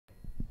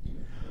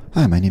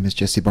Hi, my name is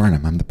Jesse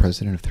Barnum. I'm the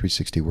president of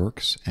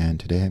 360works, and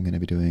today I'm going to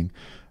be doing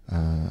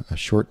a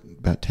short,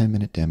 about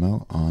 10-minute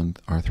demo on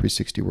our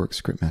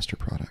 360works ScriptMaster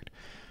product.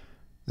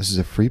 This is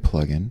a free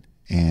plugin,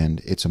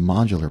 and it's a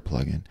modular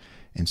plugin.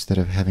 Instead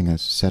of having a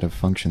set of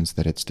functions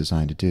that it's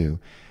designed to do,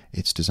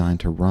 it's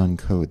designed to run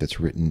code that's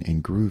written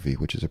in Groovy,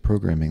 which is a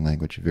programming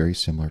language very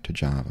similar to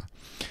Java.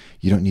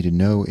 You don't need to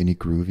know any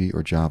Groovy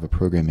or Java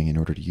programming in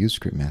order to use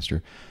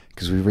ScriptMaster,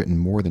 because we've written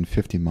more than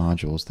 50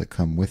 modules that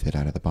come with it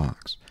out of the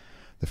box.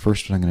 The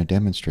first one I'm going to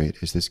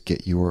demonstrate is this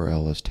get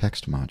URL as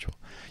text module.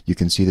 You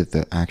can see that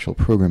the actual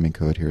programming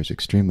code here is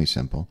extremely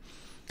simple.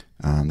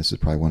 This is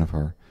probably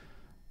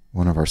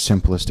one of our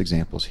simplest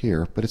examples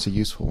here, but it's a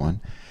useful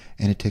one.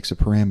 And it takes a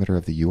parameter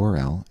of the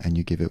URL, and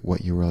you give it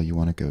what URL you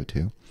want to go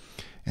to.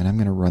 And I'm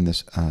going to run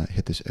this,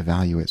 hit this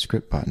evaluate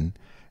script button,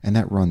 and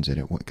that runs it.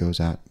 It goes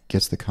out,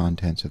 gets the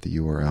contents of the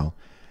URL,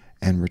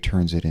 and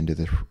returns it into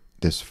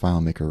this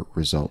FileMaker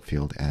result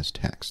field as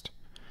text.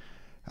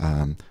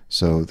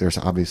 So there's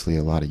obviously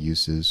a lot of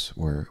uses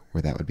where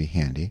that would be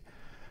handy.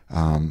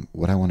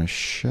 What I want to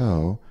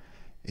show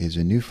is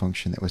a new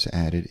function that was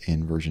added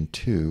in version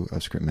 2 of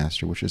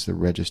ScriptMaster, which is the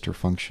register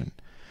function.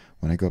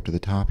 When I go up to the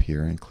top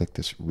here and click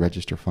this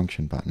register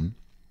function button,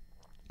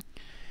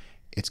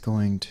 it's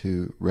going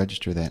to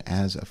register that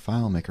as a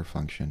FileMaker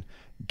function,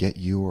 get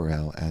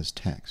URL as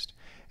text.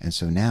 And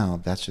so now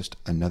that's just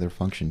another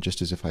function,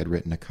 just as if I'd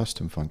written a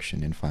custom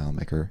function in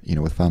FileMaker,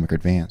 with FileMaker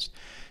Advanced.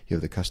 You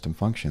have the custom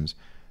functions.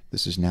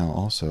 This is now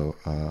also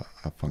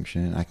a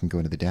function, and I can go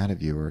into the data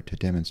viewer to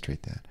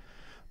demonstrate that.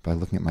 By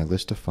looking at my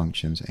list of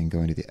functions and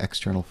going to the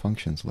external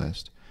functions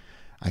list,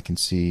 I can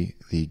see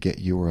the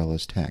get URL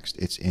as text.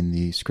 It's in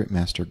the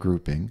ScriptMaster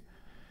grouping,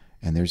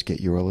 and there's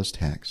get URL as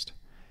text.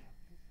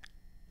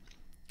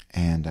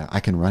 And I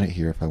can run it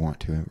here if I want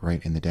to,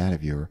 right in the data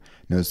viewer.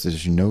 Notice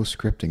there's no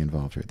scripting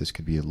involved here. This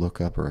could be a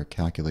lookup or a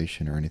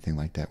calculation or anything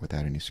like that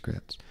without any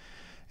scripts.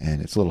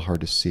 And it's a little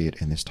hard to see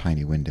it in this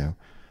tiny window,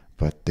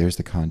 but there's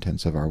the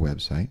contents of our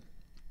website.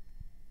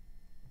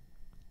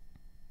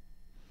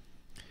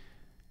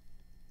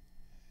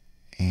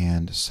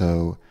 And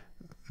so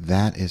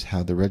that is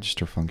how the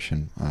register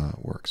function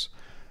works.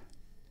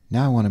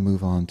 Now I want to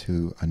move on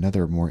to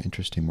another more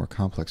interesting, more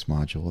complex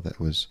module that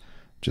was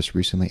just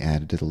recently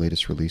added to the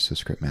latest release of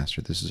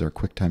ScriptMaster. This is our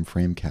QuickTime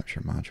frame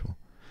capture module.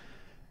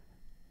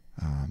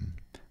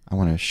 I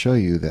want to show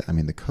you that,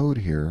 the code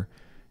here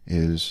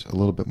is a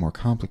little bit more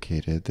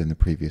complicated than the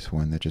previous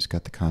one that just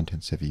got the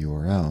contents of a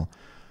URL,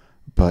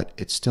 but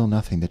it's still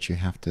nothing that you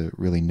have to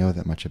really know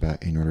that much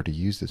about in order to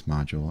use this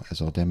module,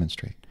 as I'll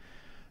demonstrate.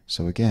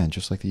 So again,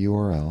 just like the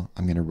URL,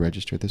 I'm going to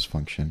register this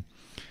function.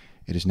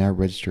 It is now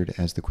registered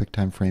as the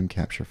QuickTime frame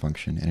capture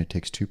function, and it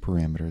takes two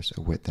parameters,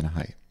 a width and a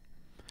height.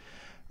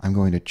 I'm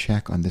going to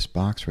check on this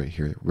box right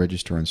here,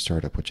 register on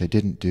startup, which I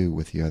didn't do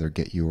with the other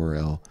get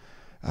URL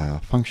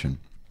function.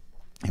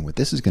 And what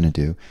this is going to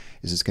do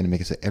is it's going to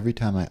make it so every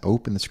time I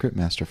open the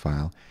ScriptMaster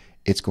file,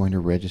 it's going to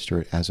register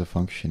it as a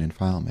function in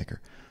FileMaker.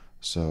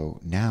 So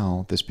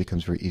now this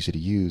becomes very easy to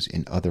use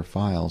in other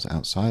files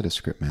outside of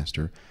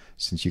ScriptMaster,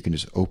 since you can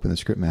just open the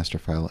ScriptMaster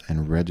file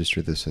and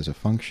register this as a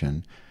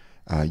function.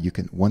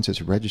 Once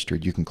it's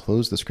registered, you can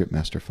close the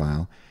ScriptMaster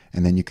file,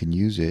 and then you can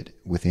use it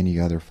with any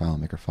other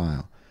FileMaker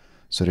file.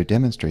 So to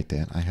demonstrate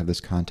that, I have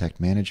this contact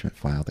management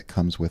file that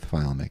comes with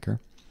FileMaker,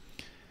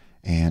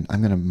 and I'm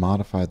going to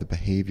modify the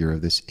behavior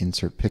of this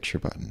insert picture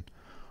button.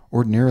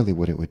 Ordinarily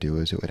what it would do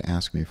is it would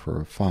ask me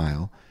for a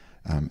file,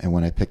 and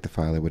when I pick the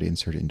file I would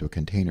insert it into a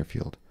container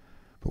field.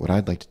 But what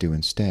I'd like to do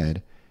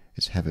instead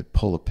is have it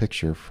pull a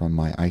picture from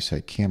my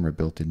iSight camera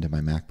built into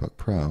my MacBook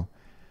Pro,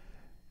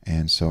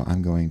 and so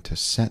I'm going to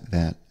set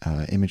that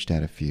image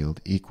data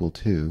field equal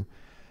to,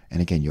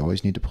 and again, you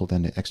always need to pull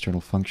down the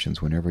external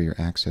functions whenever you're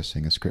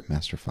accessing a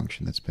ScriptMaster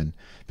function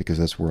because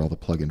that's where all the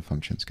plugin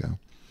functions go.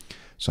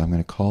 So I'm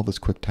going to call this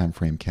QuickTime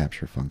frame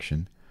capture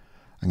function.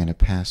 I'm going to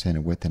pass in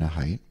a width and a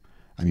height.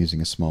 I'm using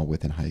a small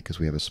width and height because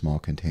we have a small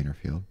container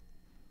field.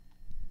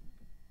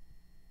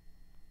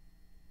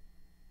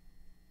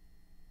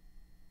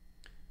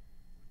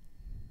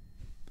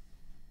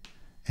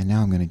 And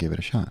now I'm going to give it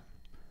a shot.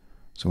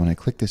 So when I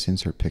click this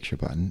insert picture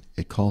button,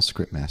 it calls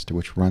ScriptMaster,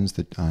 which runs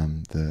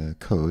the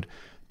code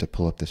to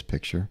pull up this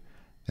picture.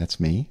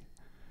 That's me.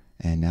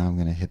 And now I'm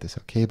going to hit this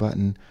OK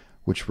button,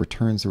 which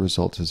returns the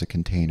results as a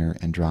container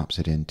and drops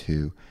it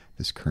into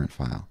this current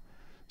file.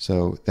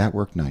 So that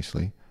worked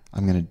nicely.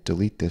 I'm going to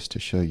delete this to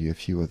show you a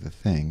few other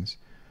things.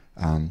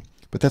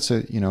 But that's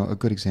a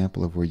good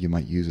example of where you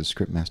might use a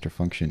ScriptMaster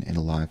function in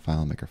a live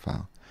FileMaker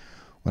file.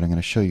 What I'm going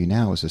to show you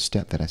now is a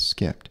step that I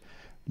skipped.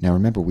 Now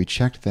remember, we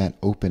checked that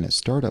open at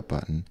startup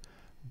button,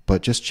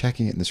 but just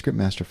checking it in the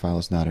ScriptMaster file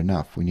is not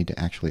enough. We need to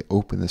actually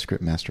open the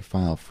ScriptMaster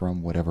file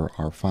from whatever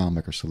our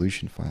FileMaker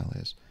solution file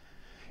is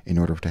in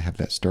order to have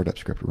that startup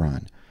script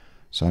run.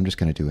 So I'm just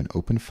going to do an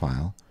open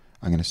file.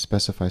 I'm going to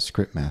specify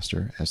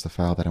ScriptMaster as the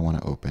file that I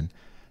want to open.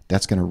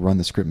 That's going to run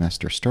the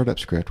ScriptMaster startup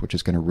script, which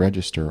is going to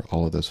register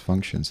all of those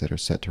functions that are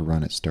set to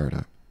run at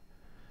startup.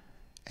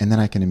 And then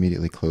I can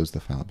immediately close the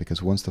file,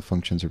 because once the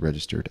functions are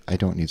registered, I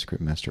don't need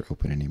ScriptMaster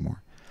open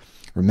anymore.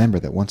 Remember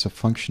that once a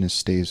function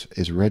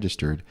is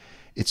registered,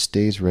 it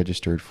stays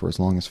registered for as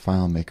long as the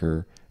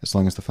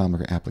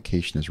FileMaker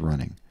application is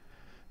running.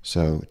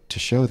 So to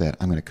show that,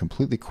 I'm going to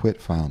completely quit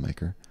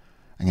FileMaker.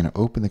 I'm going to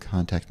open the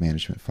contact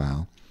management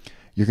file.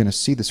 You're going to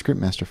see the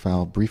ScriptMaster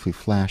file briefly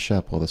flash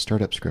up while the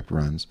startup script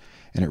runs,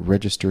 and it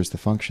registers the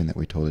function that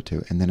we told it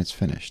to, and then it's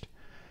finished.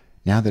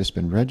 Now that it's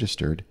been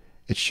registered,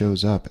 it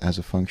shows up as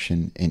a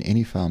function in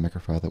any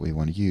FileMaker file that we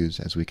want to use,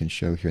 as we can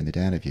show here in the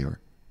data viewer.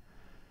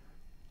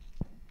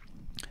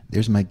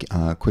 There's my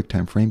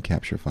QuickTime frame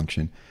capture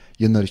function.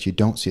 You'll notice you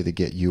don't see the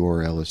get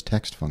URL as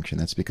text function.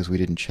 That's because we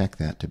didn't check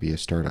that to be a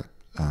startup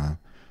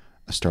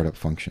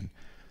function.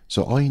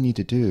 So all you need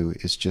to do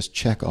is just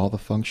check all the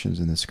functions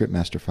in the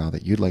ScriptMaster file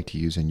that you'd like to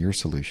use in your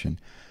solution.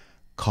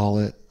 Call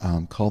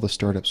the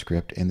startup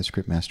script in the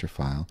ScriptMaster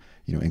file.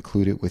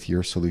 Include it with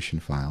your solution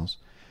files,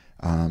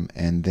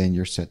 and then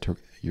you're set to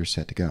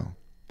go.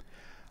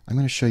 I'm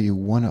going to show you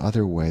one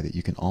other way that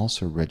you can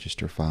also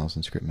register files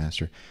in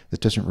ScriptMaster that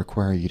doesn't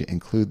require you to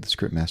include the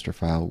ScriptMaster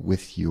file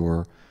with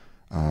your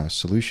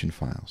solution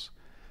files.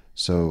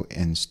 So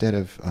instead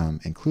of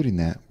including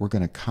that, we're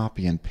going to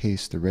copy and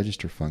paste the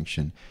register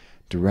function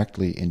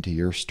directly into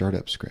your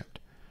startup script.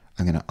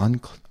 I'm going to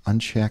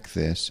uncheck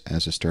this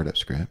as a startup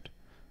script,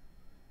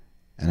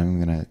 and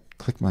I'm going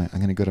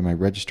to go to my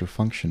register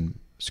function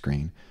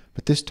screen.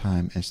 But this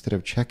time, instead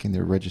of checking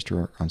the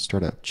register on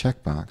startup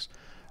checkbox,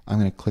 I'm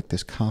going to click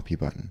this copy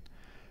button.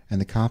 And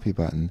the copy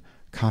button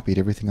copied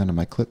everything onto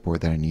my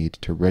clipboard that I need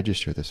to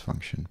register this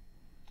function.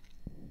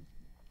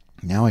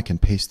 Now I can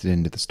paste it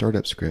into the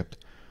startup script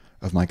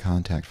of my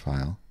contact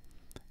file,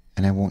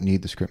 and I won't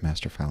need the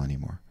ScriptMaster file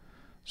anymore.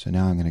 So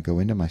now I'm going to go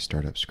into my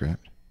startup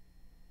script.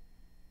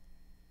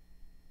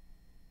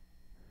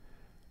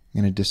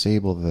 I'm going to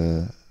disable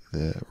the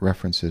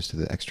references to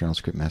the external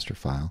ScriptMaster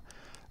file.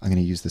 I'm going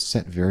to use the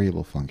set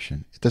variable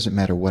function. It doesn't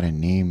matter what I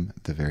name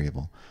the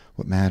variable.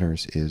 What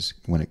matters is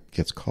when it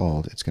gets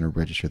called, it's going to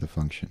register the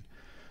function.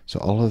 So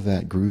all of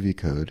that Groovy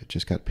code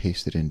just got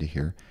pasted into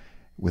here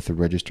with the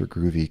register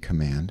Groovy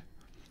command.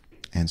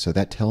 And so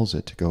that tells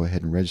it to go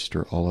ahead and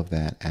register all of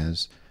that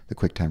as the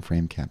QuickTime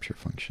frame capture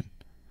function.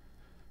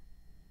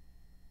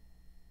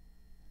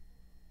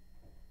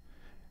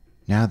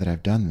 Now that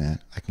I've done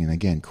that, I can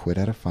again quit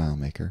out of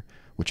FileMaker,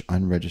 which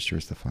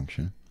unregisters the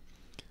function.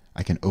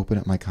 I can open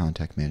up my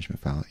contact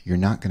management file. You're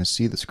not going to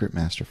see the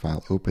ScriptMaster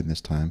file open this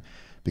time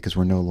because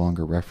we're no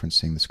longer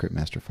referencing the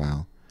ScriptMaster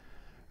file.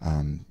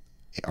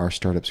 Our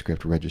startup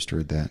script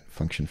registered that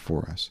function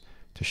for us.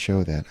 To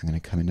show that, I'm going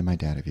to come into my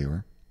data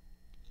viewer,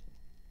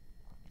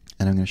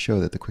 and I'm going to show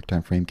that the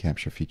QuickTime frame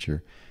capture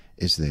feature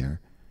is there,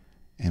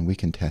 and we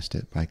can test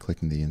it by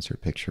clicking the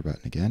Insert Picture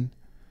button again.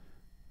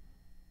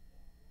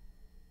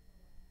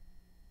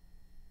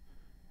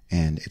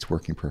 And it's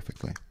working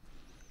perfectly.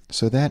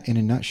 So that, in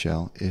a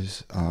nutshell,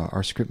 is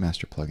our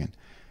ScriptMaster plugin.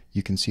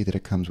 You can see that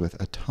it comes with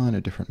a ton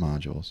of different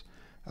modules.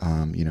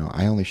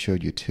 I only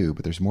showed you 2,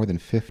 but there's more than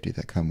 50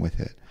 that come with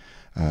it.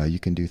 You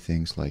can do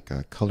things like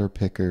color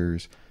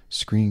pickers,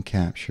 screen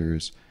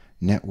captures,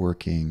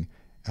 networking,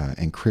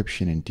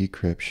 encryption and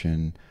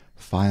decryption,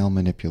 file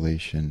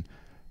manipulation,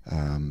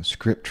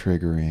 script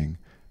triggering,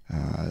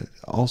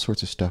 all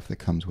sorts of stuff that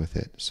comes with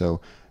it. So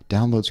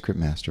download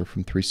ScriptMaster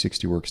from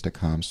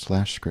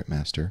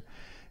 360works.com/ScriptMaster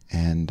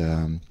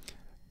and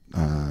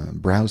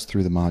browse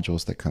through the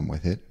modules that come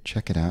with it.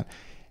 Check it out.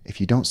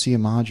 If you don't see a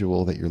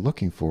module that you're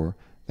looking for,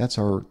 that's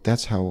our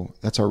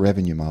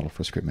revenue model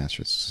for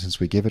ScriptMaster. Since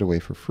we give it away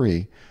for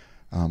free,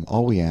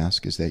 all we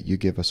ask is that you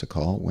give us a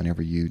call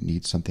whenever you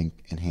need something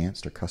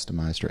enhanced or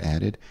customized or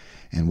added,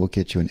 and we'll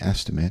get you an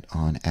estimate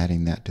on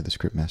adding that to the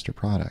ScriptMaster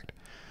product.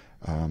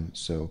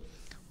 So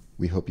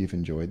we hope you've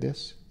enjoyed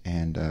this,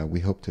 and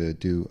we hope to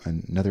do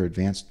another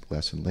advanced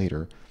lesson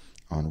later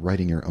on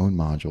writing your own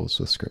modules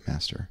with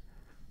ScriptMaster.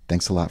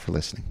 Thanks a lot for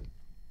listening.